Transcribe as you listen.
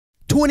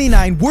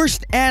29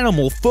 worst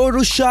animal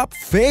Photoshop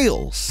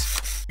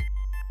fails.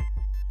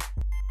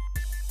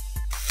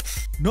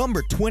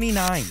 Number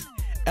 29.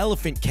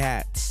 Elephant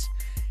cats.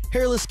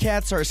 Hairless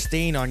cats are a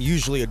stain on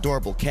usually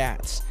adorable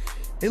cats.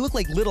 They look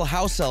like little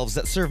house elves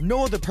that serve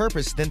no other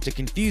purpose than to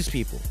confuse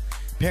people.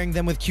 Pairing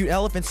them with cute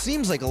elephants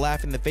seems like a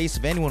laugh in the face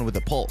of anyone with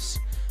a pulse.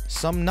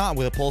 Some not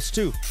with a pulse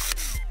too.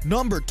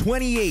 Number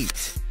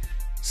 28.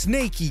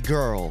 Snaky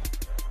girl.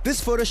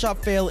 This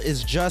Photoshop fail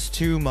is just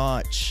too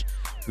much.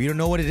 We don't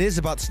know what it is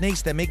about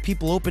snakes that make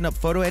people open up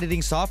photo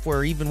editing software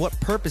or even what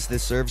purpose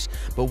this serves,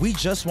 but we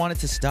just want it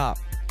to stop.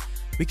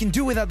 We can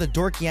do without the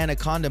dorky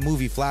Anaconda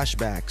movie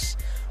flashbacks.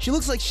 She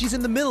looks like she's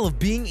in the middle of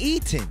being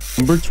eaten.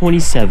 Number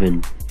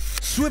 27.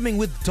 Swimming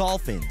with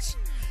dolphins.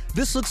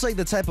 This looks like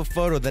the type of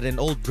photo that an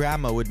old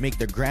grandma would make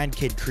their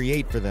grandkid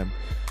create for them.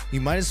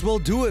 You might as well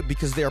do it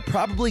because they are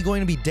probably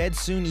going to be dead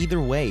soon either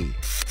way.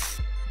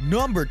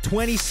 Number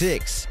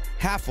 26.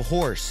 Half a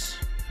horse.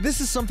 This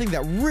is something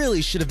that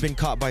really should have been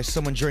caught by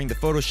someone during the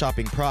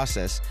photoshopping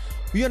process.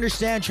 We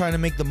understand trying to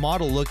make the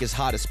model look as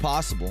hot as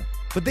possible,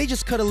 but they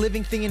just cut a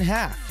living thing in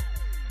half.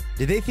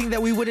 Did they think that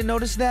we wouldn't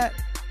notice that?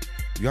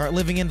 We aren't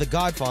living in The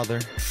Godfather.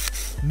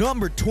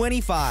 Number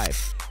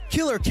 25.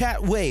 Killer cat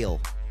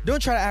whale.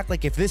 Don't try to act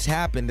like if this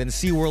happened, then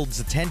SeaWorld's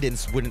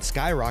attendance wouldn't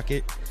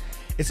skyrocket.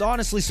 It's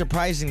honestly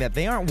surprising that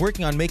they aren't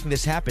working on making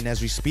this happen as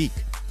we speak.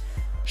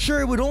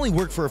 Sure, it would only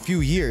work for a few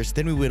years,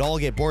 then we would all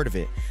get bored of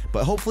it,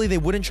 but hopefully they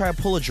wouldn't try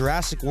to pull a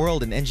Jurassic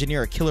World and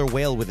engineer a killer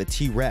whale with a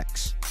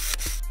T-Rex.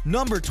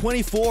 Number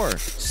 24.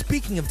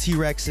 Speaking of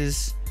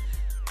T-Rexes,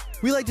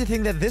 we like to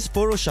think that this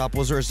Photoshop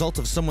was a result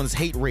of someone's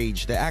hate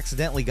rage that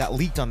accidentally got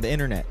leaked on the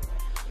internet.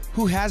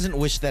 Who hasn't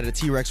wished that a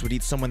T-Rex would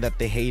eat someone that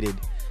they hated?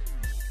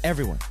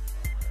 Everyone.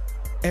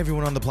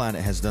 Everyone on the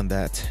planet has done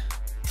that.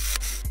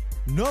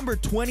 Number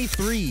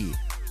 23.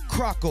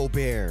 Croco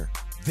Bear.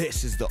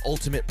 This is the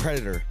ultimate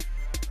predator.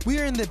 We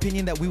are in the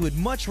opinion that we would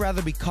much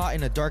rather be caught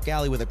in a dark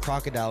alley with a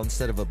crocodile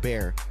instead of a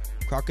bear.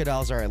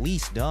 Crocodiles are at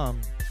least dumb.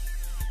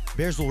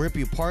 Bears will rip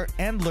you apart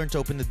and learn to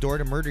open the door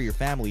to murder your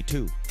family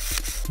too.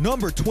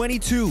 Number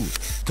 22.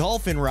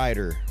 Dolphin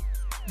Rider.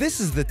 This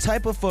is the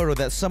type of photo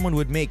that someone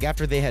would make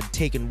after they had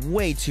taken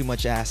way too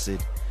much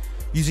acid.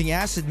 Using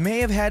acid may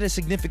have had a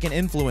significant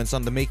influence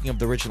on the making of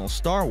the original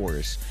Star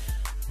Wars,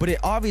 but it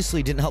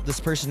obviously didn't help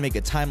this person make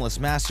a timeless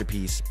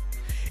masterpiece.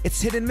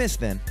 It's hit and miss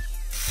then.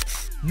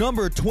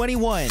 Number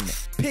 21.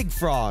 Pig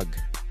frog.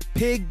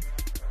 Pig,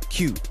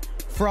 cute.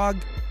 Frog,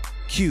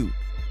 cute.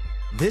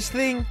 This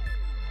thing,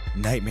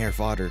 nightmare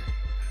fodder.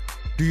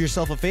 Do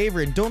yourself a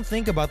favor and don't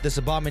think about this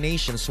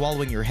abomination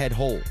swallowing your head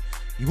whole.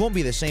 You won't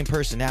be the same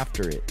person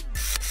after it.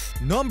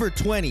 Number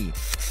 20.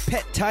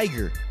 Pet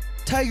tiger.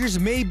 Tigers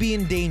may be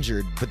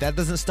endangered, but that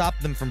doesn't stop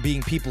them from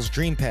being people's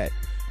dream pet.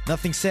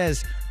 Nothing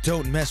says,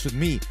 "Don't mess with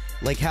me,"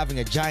 like having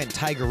a giant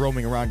tiger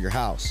roaming around your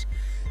house.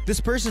 This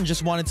person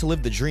just wanted to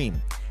live the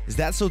dream. Is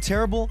that so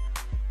terrible?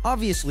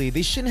 Obviously,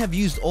 they shouldn't have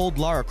used old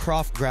Lara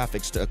Croft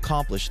graphics to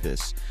accomplish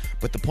this,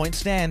 but the point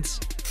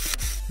stands.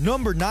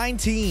 Number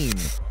 19.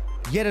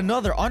 Yet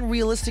another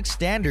unrealistic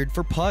standard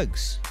for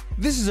pugs.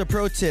 This is a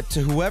pro tip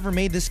to whoever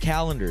made this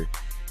calendar.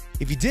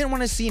 If you didn't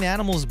want to see an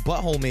animal's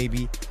butthole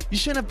maybe, you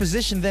shouldn't have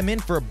positioned them in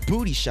for a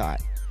booty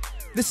shot.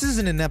 This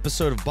isn't an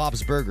episode of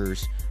Bob's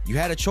Burgers. You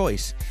had a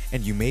choice,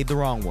 and you made the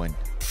wrong one.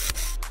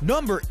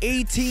 Number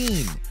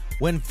 18.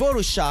 When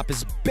Photoshop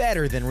is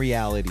better than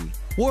reality.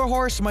 War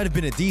Horse might have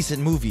been a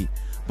decent movie,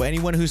 but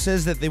anyone who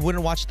says that they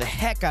wouldn't watch the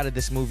heck out of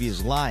this movie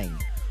is lying.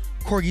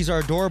 Corgis are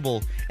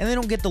adorable, and they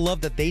don't get the love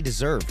that they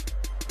deserve.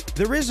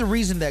 There is a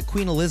reason that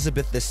Queen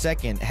Elizabeth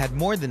II had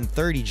more than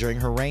 30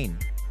 during her reign.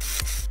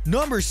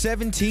 Number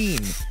 17.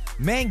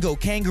 Mango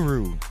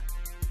kangaroo.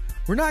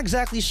 We're not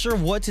exactly sure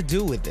what to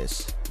do with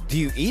this. Do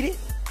you eat it?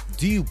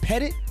 Do you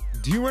pet it?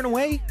 Do you run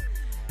away?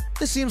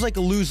 This seems like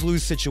a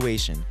lose-lose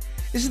situation.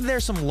 Isn't there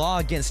some law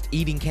against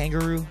eating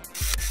kangaroo?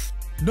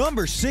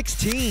 Number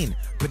 16.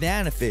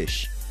 Banana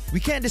fish.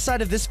 We can't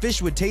decide if this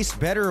fish would taste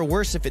better or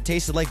worse if it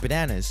tasted like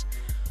bananas.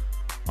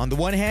 On the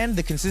one hand,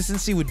 the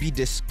consistency would be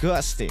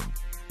disgusting.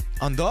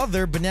 On the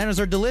other, bananas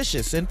are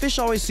delicious, and fish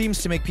always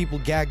seems to make people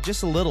gag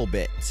just a little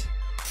bit.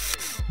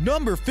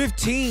 Number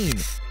 15.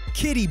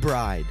 Kitty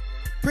Bride.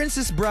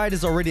 Princess Bride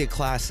is already a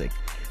classic,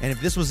 and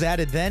if this was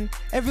added then,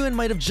 everyone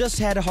might have just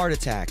had a heart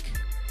attack.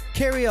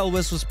 Cary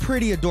Elwes was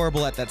pretty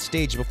adorable at that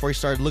stage before he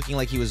started looking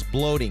like he was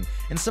bloating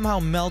and somehow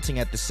melting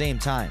at the same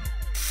time.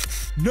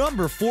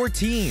 Number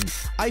 14.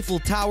 Eiffel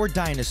Tower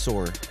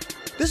dinosaur.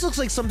 This looks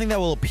like something that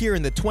will appear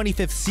in the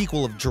 25th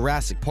sequel of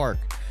Jurassic Park.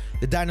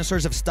 The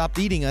dinosaurs have stopped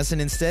eating us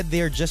and instead they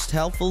are just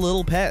helpful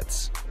little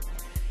pets.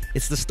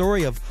 It's the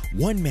story of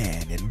one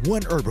man and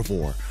one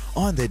herbivore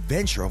on the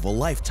adventure of a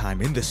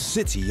lifetime in the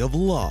city of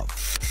love.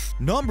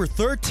 Number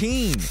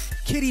 13.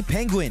 Kitty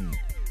penguin.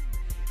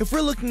 If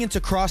we're looking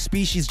into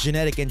cross-species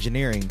genetic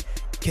engineering,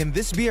 can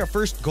this be our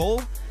first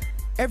goal?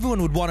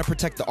 Everyone would want to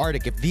protect the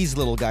Arctic if these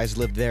little guys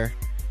lived there.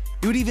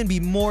 It would even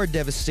be more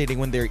devastating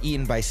when they're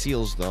eaten by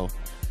seals though.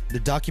 The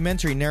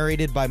documentary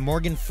narrated by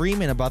Morgan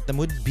Freeman about them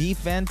would be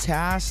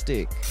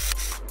fantastic.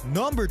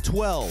 Number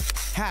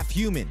 12. half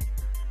human.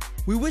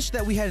 We wish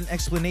that we had an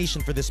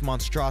explanation for this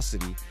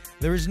monstrosity.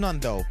 There is none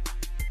though,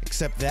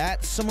 except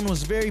that someone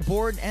was very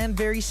bored and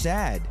very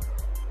sad.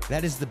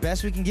 That is the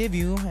best we can give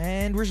you,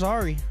 and we're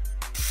sorry.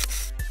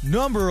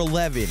 Number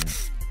 11.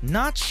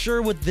 Not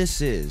sure what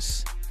this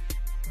is.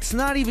 It's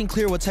not even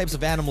clear what types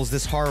of animals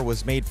this horror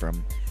was made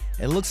from.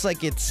 It looks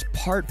like it's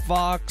part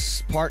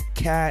fox, part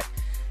cat,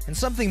 and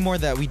something more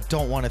that we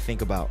don't want to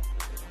think about.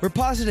 We're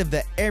positive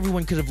that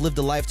everyone could have lived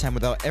a lifetime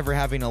without ever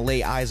having to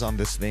lay eyes on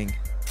this thing.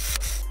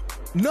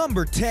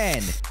 Number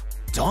 10.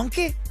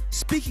 Donkey?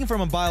 Speaking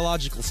from a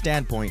biological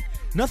standpoint,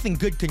 nothing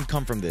good can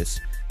come from this.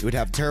 It would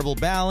have terrible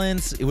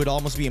balance, it would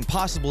almost be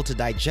impossible to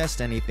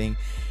digest anything,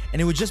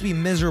 and it would just be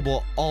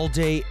miserable all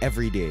day,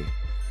 every day.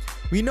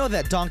 We know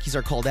that donkeys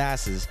are called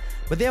asses,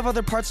 but they have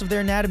other parts of their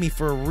anatomy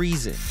for a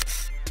reason.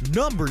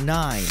 Number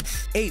 9.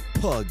 Ape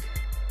pug.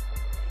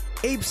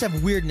 Apes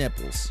have weird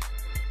nipples.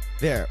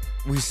 There,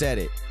 we said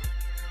it.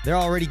 They're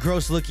already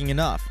gross looking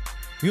enough.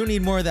 We don't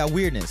need more of that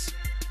weirdness.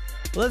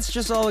 Let's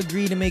just all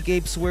agree to make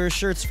apes wear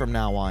shirts from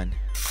now on.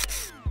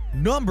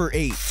 Number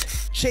 8.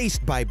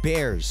 Chased by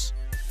bears.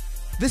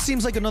 This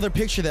seems like another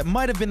picture that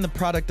might have been the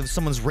product of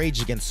someone's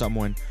rage against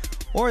someone,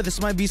 or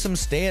this might be some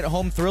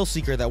stay-at-home thrill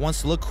seeker that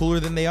wants to look cooler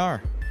than they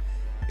are.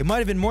 It might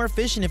have been more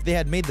efficient if they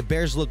had made the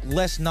bears look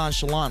less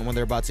nonchalant when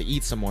they're about to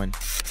eat someone.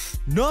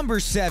 Number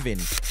 7.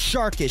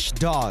 Sharkish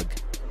dog.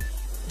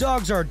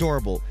 Dogs are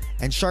adorable,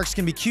 and sharks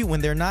can be cute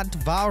when they're not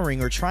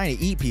devouring or trying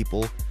to eat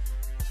people.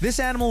 This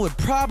animal would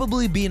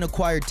probably be an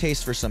acquired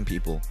taste for some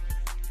people.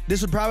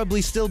 This would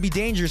probably still be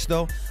dangerous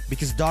though,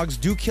 because dogs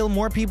do kill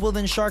more people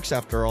than sharks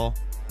after all.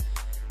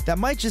 That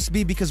might just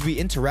be because we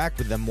interact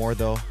with them more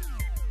though.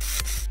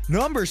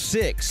 Number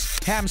 6.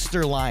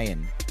 Hamster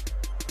lion.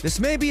 This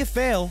may be a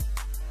fail,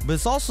 but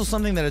it's also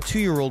something that a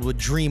 2-year-old would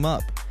dream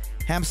up.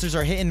 Hamsters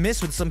are hit and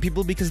miss with some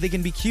people because they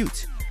can be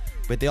cute,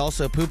 but they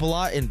also poop a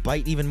lot and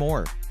bite even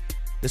more.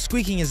 The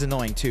squeaking is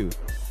annoying too.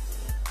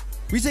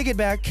 We take it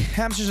back,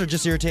 hamsters are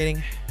just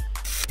irritating.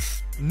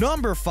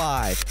 Number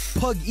 5.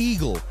 Pug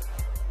eagle.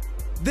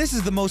 This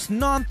is the most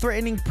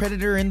non-threatening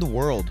predator in the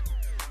world.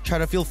 Try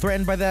to feel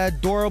threatened by that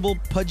adorable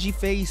pudgy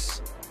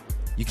face?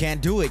 You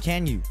can't do it,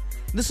 can you?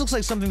 This looks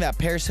like something that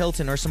Paris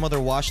Hilton or some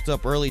other washed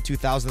up early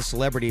 2000s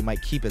celebrity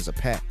might keep as a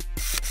pet.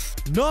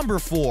 Number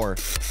 4.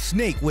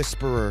 Snake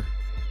whisperer.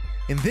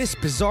 In this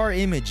bizarre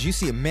image, you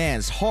see a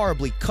man's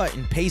horribly cut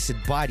and pasted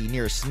body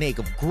near a snake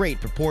of great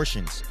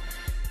proportions.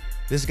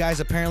 This guy's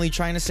apparently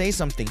trying to say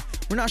something.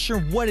 We're not sure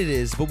what it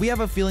is, but we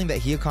have a feeling that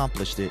he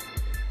accomplished it.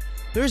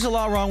 There's a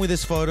lot wrong with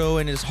this photo,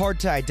 and it's hard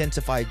to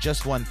identify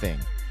just one thing.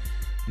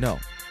 No,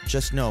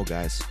 just no,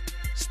 guys.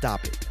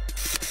 Stop it.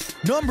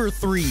 Number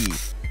 3.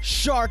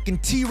 Shark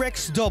and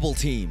T-Rex double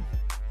team.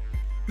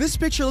 This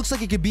picture looks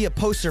like it could be a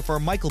poster for a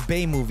Michael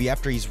Bay movie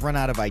after he's run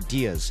out of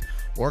ideas,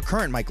 or a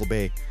current Michael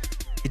Bay.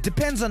 It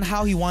depends on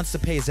how he wants to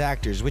pay his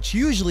actors, which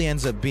usually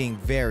ends up being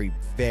very,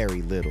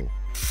 very little.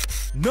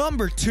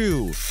 Number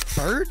 2.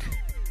 Bird?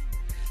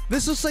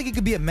 This looks like it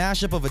could be a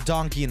mashup of a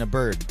donkey and a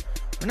bird.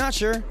 We're not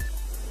sure.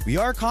 We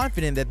are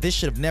confident that this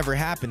should have never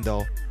happened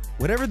though.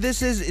 Whatever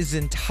this is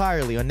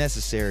entirely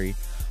unnecessary.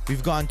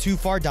 We've gone too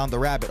far down the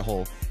rabbit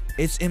hole.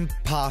 It's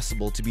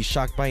impossible to be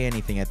shocked by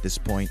anything at this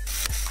point.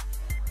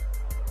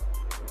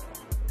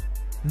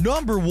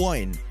 Number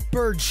 1.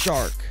 Bird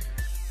shark.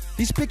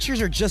 These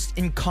pictures are just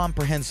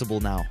incomprehensible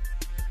now.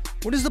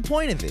 What is the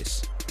point of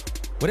this?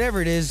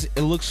 Whatever it is,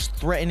 it looks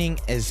threatening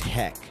as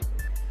heck.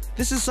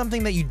 This is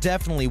something that you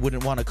definitely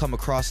wouldn't want to come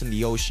across in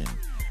the ocean.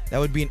 That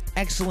would be an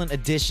excellent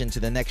addition to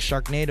the next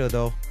Sharknado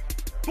though.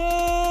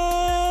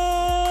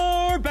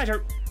 For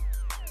better.